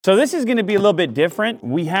So this is gonna be a little bit different.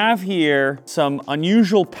 We have here some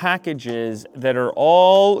unusual packages that are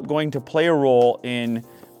all going to play a role in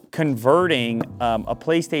converting a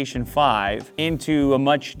PlayStation 5 into a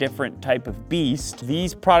much different type of beast.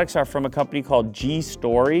 These products are from a company called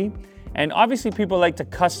G-Story. And obviously people like to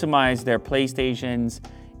customize their PlayStations.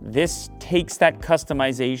 This takes that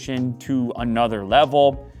customization to another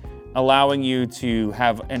level, allowing you to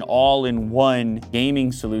have an all-in-one gaming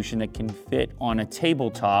solution that can fit on a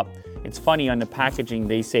tabletop. It's funny, on the packaging,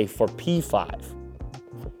 they say for P5.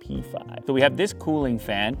 For P5. So we have this cooling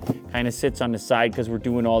fan, kind of sits on the side because we're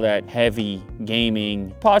doing all that heavy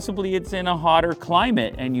gaming. Possibly it's in a hotter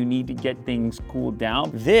climate and you need to get things cooled down.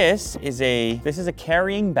 This is a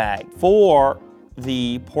carrying bag for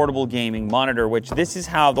the portable gaming monitor, which this is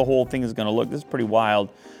how the whole thing is gonna look. This is pretty wild.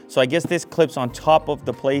 So I guess this clips on top of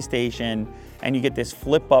the PlayStation and you get this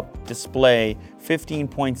flip up display,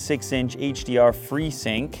 15.6 inch HDR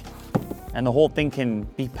FreeSync, and the whole thing can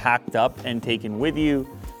be packed up and taken with you.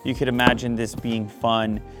 You could imagine this being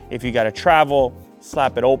fun if you gotta travel,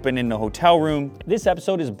 slap it open in the hotel room. This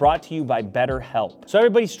episode is brought to you by BetterHelp. So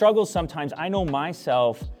everybody struggles sometimes. I know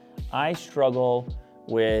myself, I struggle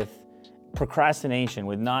with procrastination,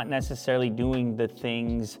 with not necessarily doing the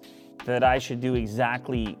things that I should do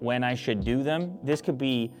exactly when I should do them. This could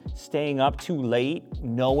be staying up too late,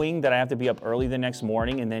 knowing that I have to be up early the next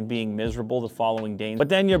morning and then being miserable the following day. But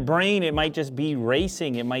then your brain, it might just be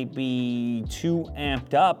racing. It might be too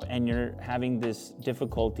amped up and you're having this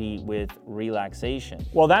difficulty with relaxation.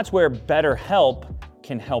 Well, that's where BetterHelp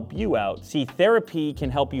can help you out. See, therapy can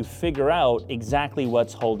help you figure out exactly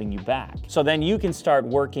what's holding you back. So then you can start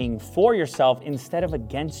working for yourself instead of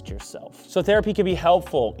against yourself. So therapy can be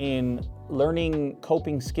helpful in learning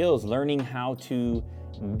coping skills, learning how to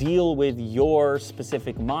deal with your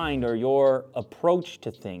specific mind or your approach to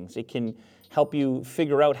things. It can help you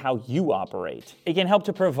figure out how you operate. It can help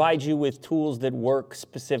to provide you with tools that work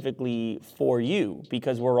specifically for you,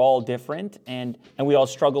 because we're all different and we all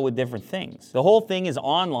struggle with different things. The whole thing is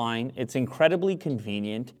online, it's incredibly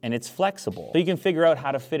convenient, and it's flexible. So you can figure out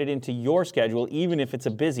how to fit it into your schedule, even if it's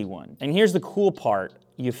a busy one. And here's the cool part.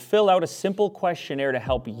 You fill out a simple questionnaire to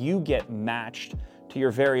help you get matched to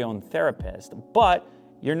your very own therapist, but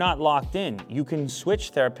you're not locked in. You can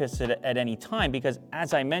switch therapists at any time because,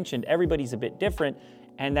 as I mentioned, everybody's a bit different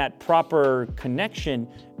and that proper connection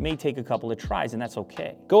may take a couple of tries, and that's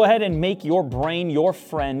okay. Go ahead and make your brain your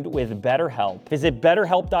friend with BetterHelp. Visit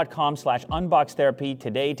betterhelp.com/unboxtherapy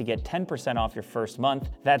today to get 10% off your first month.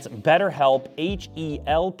 That's BetterHelp,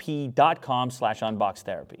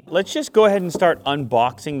 HELP.com/unboxtherapy. Let's just go ahead and start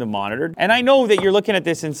unboxing the monitor. And I know that you're looking at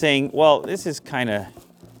this and saying, well, this is kind of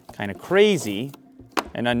crazy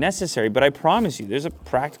and unnecessary, but I promise you, there's a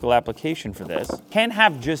practical application for this. Can't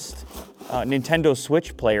have just Nintendo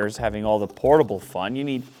Switch players having all the portable fun. You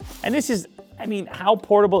need, and this is, I mean, how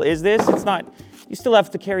portable is this? It's not, you still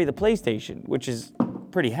have to carry the PlayStation, which is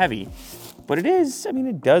pretty heavy, but it is, I mean,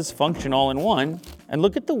 it does function all in one. And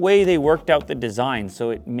look at the way they worked out the design so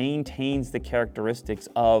it maintains the characteristics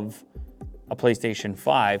of a PlayStation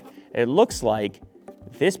 5. It looks like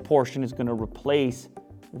this portion is gonna replace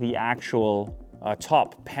the actual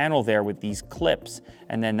top panel there with these clips,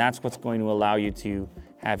 and then that's what's going to allow you to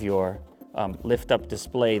have your lift-up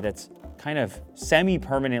display that's kind of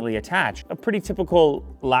semi-permanently attached. A pretty typical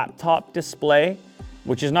laptop display,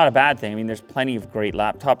 which is not a bad thing. I mean, there's plenty of great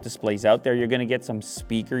laptop displays out there. You're gonna get some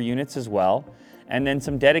speaker units as well, and then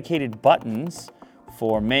some dedicated buttons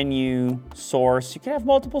for menu, source. You can have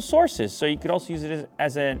multiple sources, so you could also use it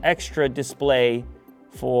as an extra display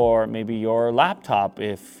for maybe your laptop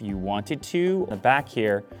if you wanted to. In the back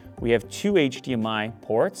here, we have two HDMI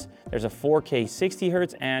ports. There's a 4K 60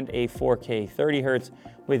 Hertz and a 4K 30 Hertz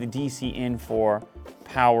with DC in for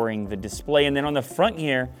powering the display. And then on the front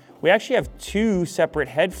here, we actually have two separate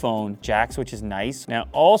headphone jacks, which is nice. Now,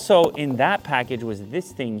 also in that package was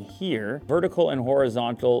this thing here, vertical and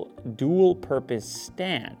horizontal dual purpose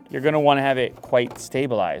stand. You're gonna wanna have it quite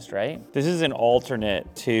stabilized, right? This is an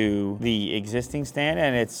alternate to the existing stand,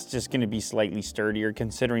 and it's just gonna be slightly sturdier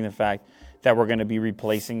considering the fact that we're gonna be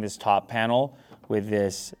replacing this top panel with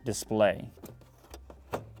this display.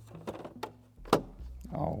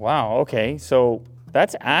 Oh, wow, okay. So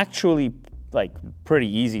that's actually like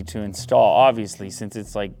pretty easy to install, obviously, since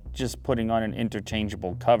it's like just putting on an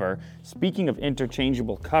interchangeable cover. Speaking of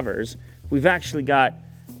interchangeable covers, we've actually got,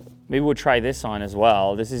 maybe we'll try this on as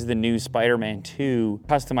well. This is the new Spider-Man 2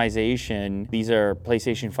 customization. These are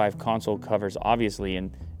PlayStation 5 console covers, obviously,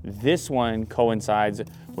 and This one coincides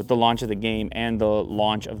with the launch of the game and the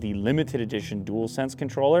launch of the limited edition DualSense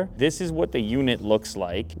controller. This is what the unit looks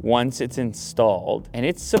like once it's installed, and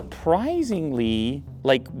it's surprisingly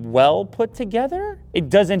like well put together. It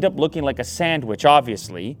does end up looking like a sandwich,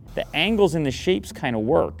 obviously. The angles and the shapes kind of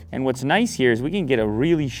work. And what's nice here is we can get a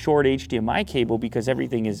really short HDMI cable because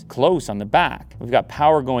everything is close on the back. We've got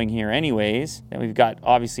power going here anyways, and we've got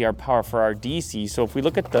obviously our power for our DC. So if we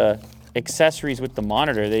look at the accessories with the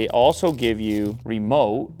monitor, they also give you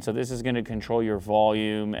remote. So this is going to control your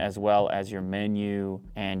volume as well as your menu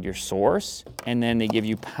and your source. And then they give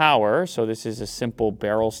you power. So this is a simple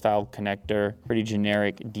barrel style connector, pretty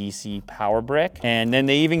generic DC power brick. And then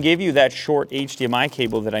they even give you that short HDMI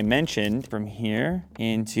cable that I mentioned from here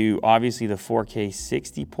into obviously the 4K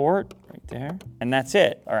 60 port right there. And that's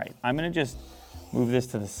it. All right, I'm going to just move this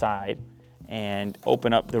to the side and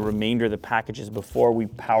open up the remainder of the packages before we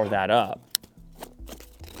power that up.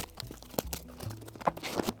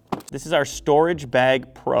 This is our Storage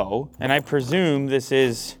Bag Pro, and I presume this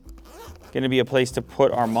is gonna be a place to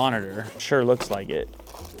put our monitor. Sure looks like it.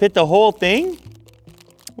 Fit the whole thing?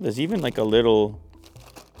 Well, there's even like a little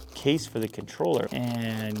case for the controller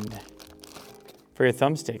and for your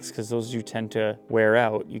thumbsticks, because those do tend to wear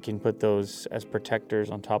out. You can put those as protectors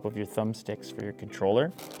on top of your thumbsticks for your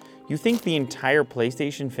controller. You think the entire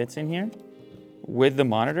PlayStation fits in here with the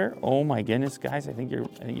monitor? Oh my goodness, guys, I think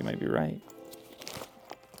you might be right.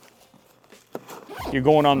 You're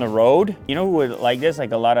going on the road. You know who would like this?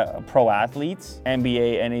 Like a lot of pro athletes,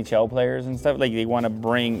 NBA, NHL players and stuff. Like they want to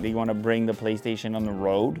bring the PlayStation on the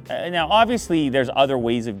road. Now, obviously, there's other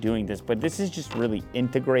ways of doing this, but this is just really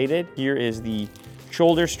integrated. Here is the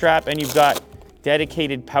shoulder strap, and you've got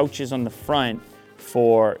dedicated pouches on the front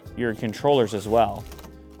for your controllers as well.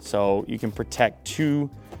 So you can protect 2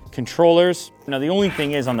 controllers. Now the only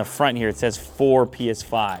thing is on the front here, it says for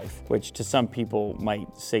PS5, which to some people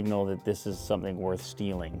might signal that this is something worth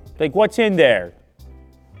stealing. Like, what's in there?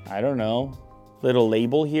 I don't know. Little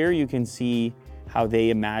label here, you can see how they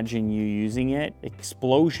imagine you using it.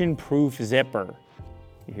 Explosion-proof zipper.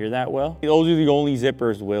 You hear that, Will? Those are the only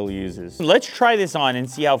zippers Will uses. Let's try this on and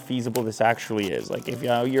see how feasible this actually is. Like if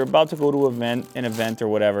you're about to go to an event or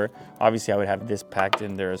whatever, obviously I would have this packed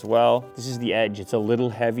in there as well. This is the Edge. It's a little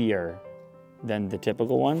heavier than the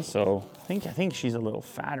typical one, so I think she's a little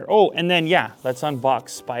fatter. Oh, and then yeah, let's unbox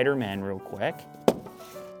Spider-Man real quick.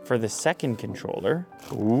 For the second controller.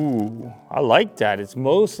 Ooh, I like that. It's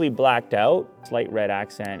mostly blacked out, slight red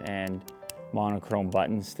accent and monochrome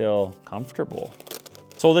buttons, still comfortable.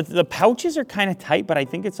 So the pouches are kind of tight, but I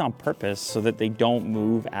think it's on purpose so that they don't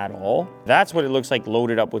move at all. That's what it looks like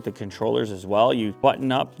loaded up with the controllers as well. You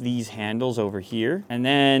button up these handles over here, and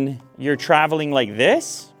then you're traveling like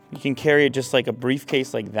this. You can carry it just like a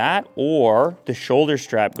briefcase like that, or the shoulder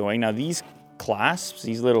strap going. Now these clasps,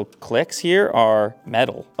 these little clicks here are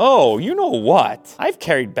metal. Oh, you know what? I've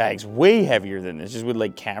carried bags way heavier than this, just with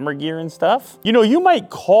like camera gear and stuff. You know, you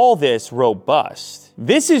might call this robust.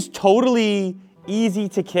 This is totally easy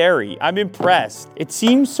to carry. I'm impressed. It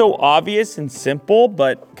seems so obvious and simple,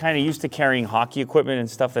 but kind of used to carrying hockey equipment and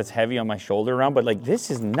stuff that's heavy on my shoulder around, but like this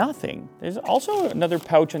is nothing. There's also another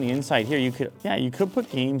pouch on the inside here. You could put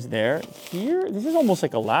games there. Here, this is almost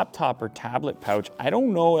like a laptop or tablet pouch. I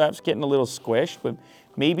don't know, that's getting a little squished, but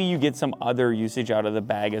maybe you get some other usage out of the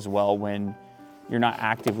bag as well when you're not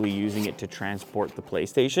actively using it to transport the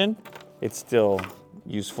PlayStation. It's still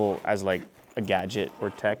useful as like a gadget or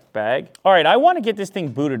tech bag. All right, I want to get this thing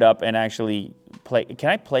booted up and actually play. Can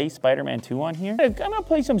I play Spider-Man 2 on here? I'm gonna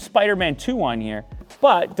play some Spider-Man 2 on here,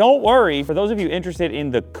 but don't worry, for those of you interested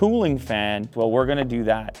in the cooling fan, well, we're gonna do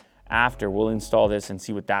that after. We'll install this and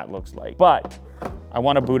see what that looks like. But I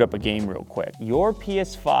want to boot up a game real quick. Your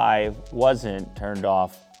PS5 wasn't turned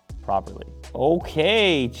off properly.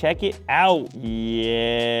 Okay, check it out.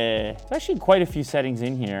 Yeah. There's actually quite a few settings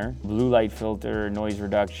in here. Blue light filter, noise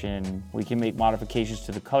reduction. We can make modifications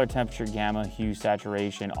to the color temperature, gamma, hue,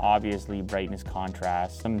 saturation, obviously brightness,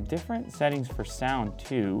 contrast. Some different settings for sound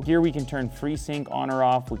too. Here we can turn FreeSync on or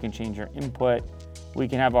off. We can change our input. We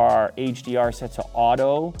can have our HDR set to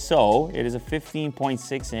auto. So it is a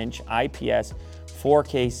 15.6-inch IPS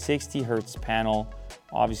 4K 60 Hertz panel,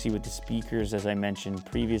 obviously with the speakers, as I mentioned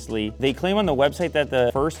previously. They claim on the website that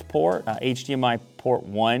the first port, HDMI port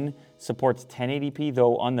 1, supports 1080p,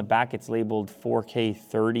 though on the back it's labeled 4K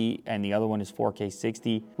 30 and the other one is 4K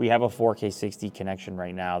 60. We have a 4K 60 connection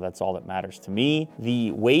right now. That's all that matters to me. The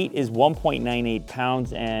weight is 1.98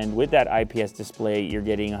 pounds, and with that IPS display, you're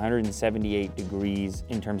getting 178 degrees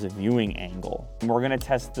in terms of viewing angle. And we're gonna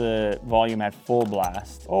test the volume at full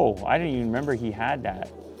blast. Oh, I didn't even remember he had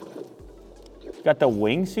that. Got the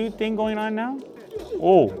wingsuit thing going on now.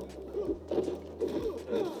 Oh.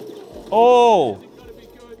 Oh.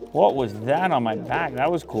 What was that on my back?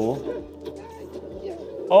 That was cool.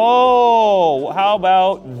 Oh, how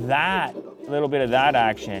about that? A little bit of that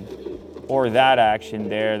action. Or that action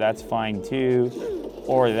there, that's fine too.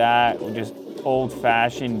 Or that, just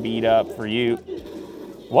old-fashioned beat up for you.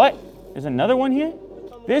 What? There's another one here?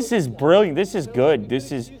 This is brilliant, this is good.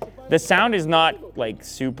 The sound is not like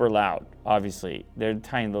super loud, obviously. They're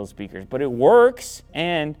tiny little speakers, but it works,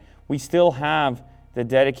 and we still have the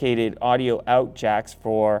dedicated audio out jacks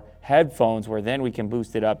for headphones, where then we can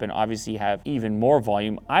boost it up and obviously have even more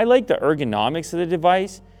volume. I like the ergonomics of the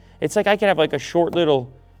device. It's like I can have like a short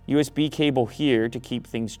little USB cable here to keep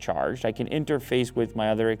things charged. I can interface with my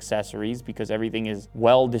other accessories because everything is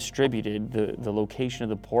well distributed, the location of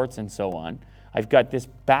the ports and so on. I've got this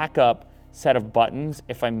backup set of buttons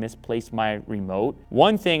if I misplace my remote.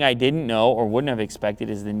 One thing I didn't know or wouldn't have expected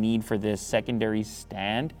is the need for this secondary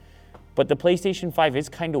stand. But the PlayStation 5 is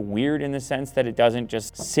kind of weird in the sense that it doesn't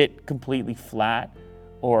just sit completely flat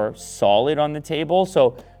or solid on the table.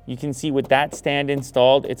 So you can see with that stand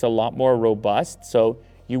installed, it's a lot more robust. So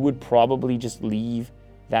you would probably just leave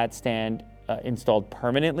that stand installed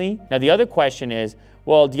permanently. Now the other question is,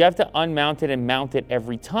 well, do you have to unmount it and mount it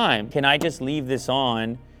every time? Can I just leave this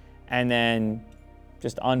on and then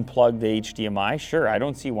just unplug the HDMI? Sure, I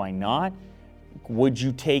don't see why not. Would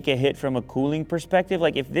you take a hit from a cooling perspective?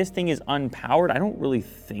 Like if this thing is unpowered, I don't really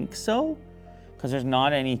think so, because there's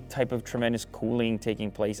not any type of tremendous cooling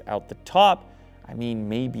taking place out the top. I mean,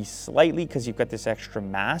 maybe slightly because you've got this extra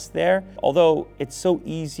mass there. Although it's so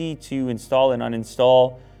easy to install and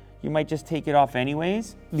uninstall, you might just take it off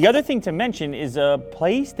anyways. The other thing to mention is a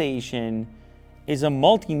PlayStation is a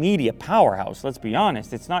multimedia powerhouse, let's be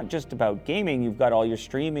honest. It's not just about gaming, you've got all your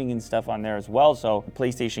streaming and stuff on there as well, so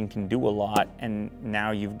PlayStation can do a lot, and now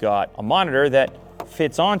you've got a monitor that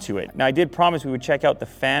fits onto it. Now I did promise we would check out the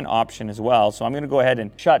fan option as well, so I'm gonna go ahead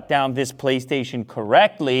and shut down this PlayStation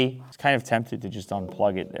correctly. I was kind of tempted to just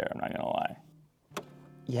unplug it there, I'm not gonna lie.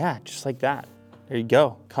 Yeah, just like that. There you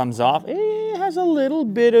go, comes off. It has a little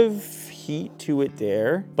bit of heat to it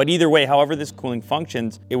there. But either way, however this cooling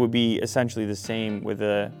functions, it would be essentially the same with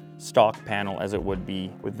a stock panel as it would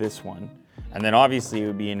be with this one. And then obviously it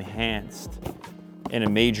would be enhanced in a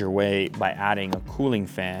major way by adding a cooling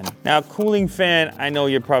fan. Now, cooling fan, I know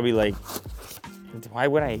you're probably like,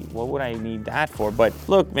 what would I need that for? But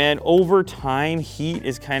look, man, over time, heat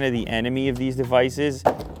is kind of the enemy of these devices.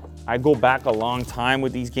 I go back a long time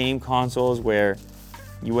with these game consoles where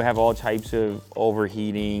you would have all types of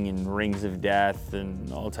overheating and rings of death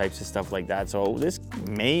and all types of stuff like that. So this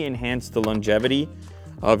may enhance the longevity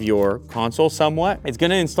of your console somewhat. It's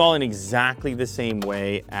gonna install in exactly the same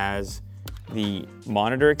way as the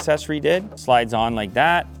monitor accessory did. Slides on like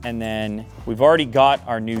that, and then we've already got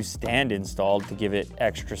our new stand installed to give it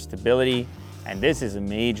extra stability. And this is a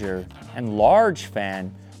major and large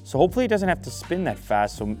fan, so hopefully it doesn't have to spin that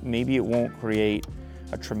fast, so maybe it won't create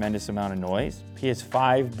a tremendous amount of noise.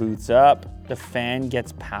 PS5 boots up, the fan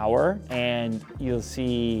gets power, and you'll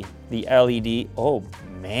see the LED. Oh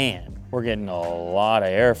man, we're getting a lot of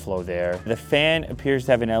airflow there. The fan appears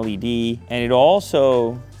to have an LED, and it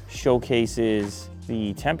also showcases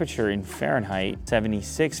the temperature in Fahrenheit.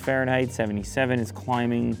 76 Fahrenheit, 77 is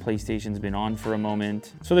climbing. PlayStation's been on for a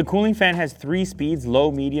moment. So the cooling fan has 3 speeds,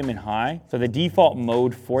 low, medium, and high. So the default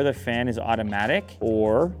mode for the fan is automatic,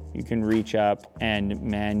 or you can reach up and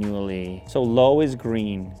manually. So low is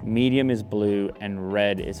green, medium is blue, and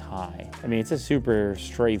red is high. I mean, it's a super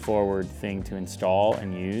straightforward thing to install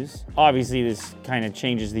and use. Obviously, this kind of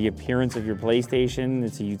changes the appearance of your PlayStation.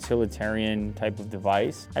 It's a utilitarian type of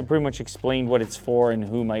device. I pretty much explained what it's for and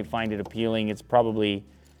who might find it appealing. It's probably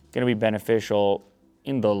going to be beneficial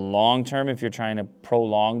in the long term if you're trying to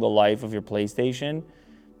prolong the life of your PlayStation,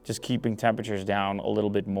 just keeping temperatures down a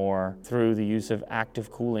little bit more through the use of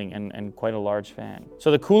active cooling and quite a large fan.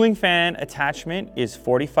 So the cooling fan attachment is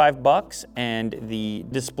 $45, and the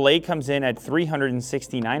display comes in at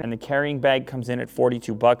 $369, and the carrying bag comes in at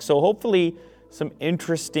 $42. So hopefully some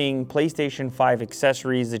interesting PlayStation 5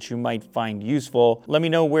 accessories that you might find useful. Let me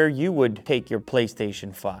know where you would take your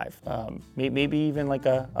PlayStation 5. Maybe even like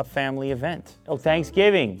a family event. Oh,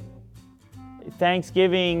 Thanksgiving.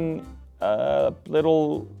 Thanksgiving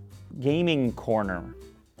little gaming corner.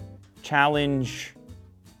 Challenge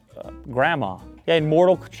grandma. Yeah,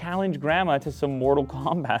 challenge grandma to some Mortal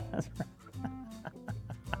Kombat.